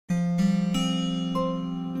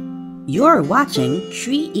You're watching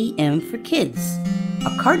 3EM for Kids,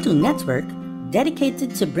 a cartoon network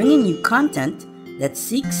dedicated to bringing you content that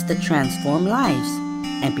seeks to transform lives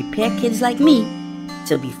and prepare kids like me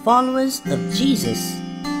to be followers of Jesus.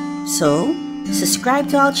 So, subscribe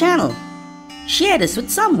to our channel, share this with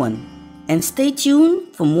someone, and stay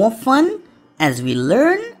tuned for more fun as we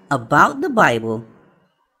learn about the Bible.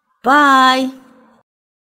 Bye!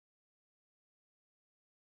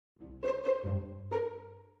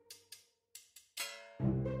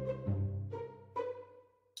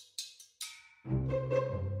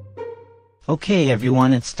 Okay,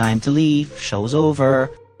 everyone, it's time to leave. Show's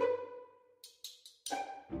over.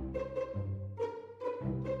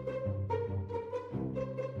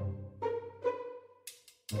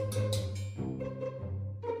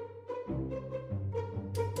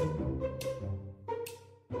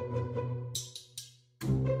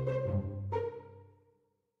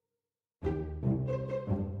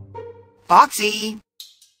 Foxy!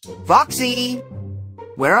 Foxy!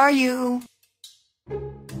 Where are you?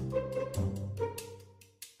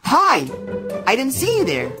 Hi! I didn't see you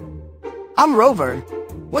there. I'm Rover.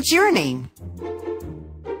 What's your name?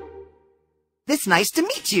 It's nice to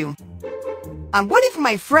meet you. I'm waiting for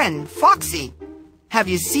my friend, Foxy. Have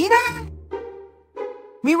you seen her?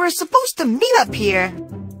 We were supposed to meet up here.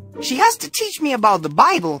 She has to teach me about the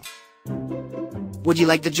Bible. Would you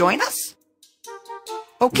like to join us?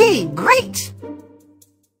 Okay, great!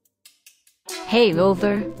 Hey,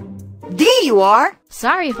 Rover. There you are!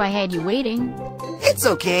 Sorry if I had you waiting. It's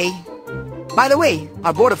okay. By the way,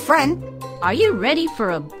 I brought a friend. Are you ready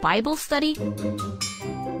for a Bible study?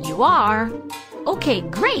 You are? Okay,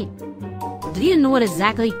 great. Do you know what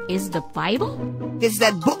exactly is the Bible? It's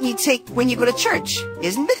that book you take when you go to church,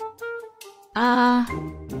 isn't it?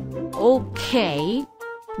 Okay.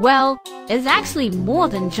 Well, it's actually more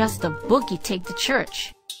than just a book you take to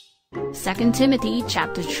church. 2 Timothy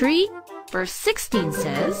chapter 3, verse 16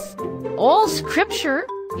 says, "All scripture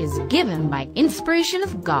is given by inspiration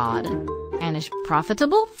of God, and is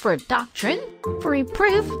profitable for doctrine, for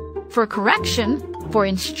reproof, for correction, for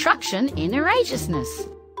instruction in righteousness."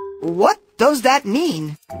 What does that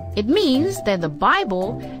mean? It means that the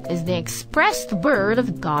Bible is the expressed word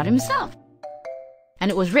of God Himself, and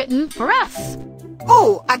it was written for us.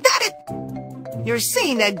 Oh, I got it! You're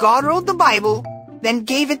saying that God wrote the Bible, then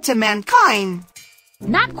gave it to mankind.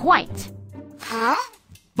 Not quite. Huh?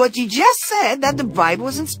 But you just said that the Bible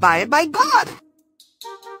was inspired by God.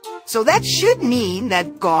 So that should mean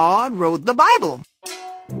that God wrote the Bible.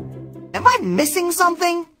 Am I missing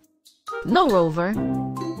something? No, Rover.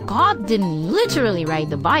 God didn't literally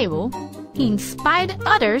write the Bible. He inspired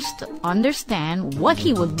others to understand what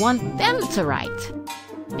He would want them to write.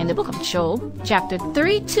 In the book of Job, chapter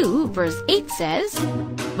 32, verse 8 says,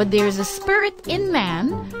 "But there is a spirit in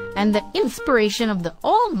man, and the inspiration of the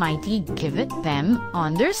Almighty giveth them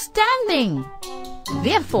understanding."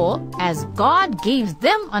 Therefore, as God gave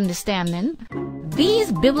them understanding,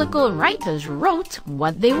 these biblical writers wrote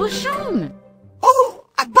what they were shown. Oh,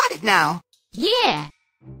 I got it now. Yeah.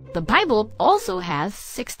 The Bible also has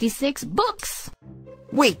 66 books.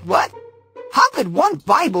 Wait, what? How could one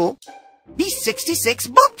Bible be 66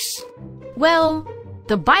 books? Well,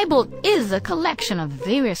 the Bible is a collection of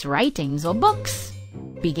various writings or books,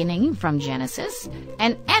 beginning from Genesis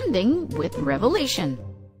and ending with Revelation.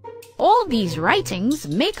 All these writings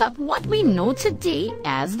make up what we know today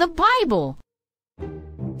as the Bible.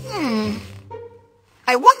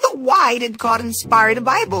 I wonder why did God inspire the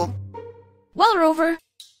Bible? Well, Rover,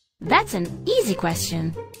 that's an easy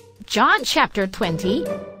question. John chapter 20,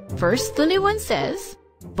 verse 21 says,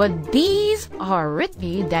 "But these are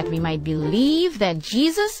written that we might believe that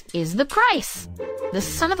Jesus is the Christ, the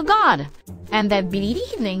Son of God, and that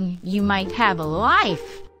believing you might have a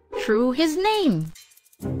life through His name."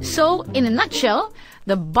 So, in a nutshell,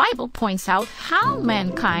 the Bible points out how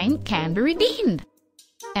mankind can be redeemed.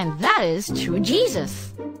 And that is through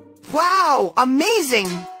Jesus. Wow, amazing!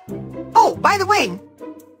 Oh, by the way,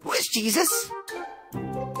 who is Jesus?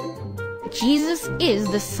 Jesus is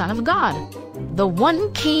the Son of God. The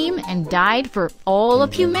one came and died for all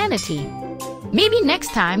of humanity. Maybe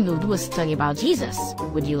next time we'll do a study about Jesus.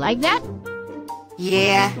 Would you like that?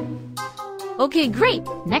 Yeah. Okay, great.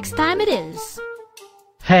 Next time it is.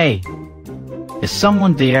 Hey, is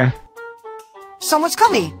someone there? Someone's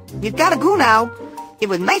coming. We've gotta go now. It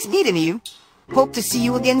was nice meeting you. Hope to see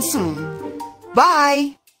you again soon.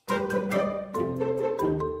 Bye!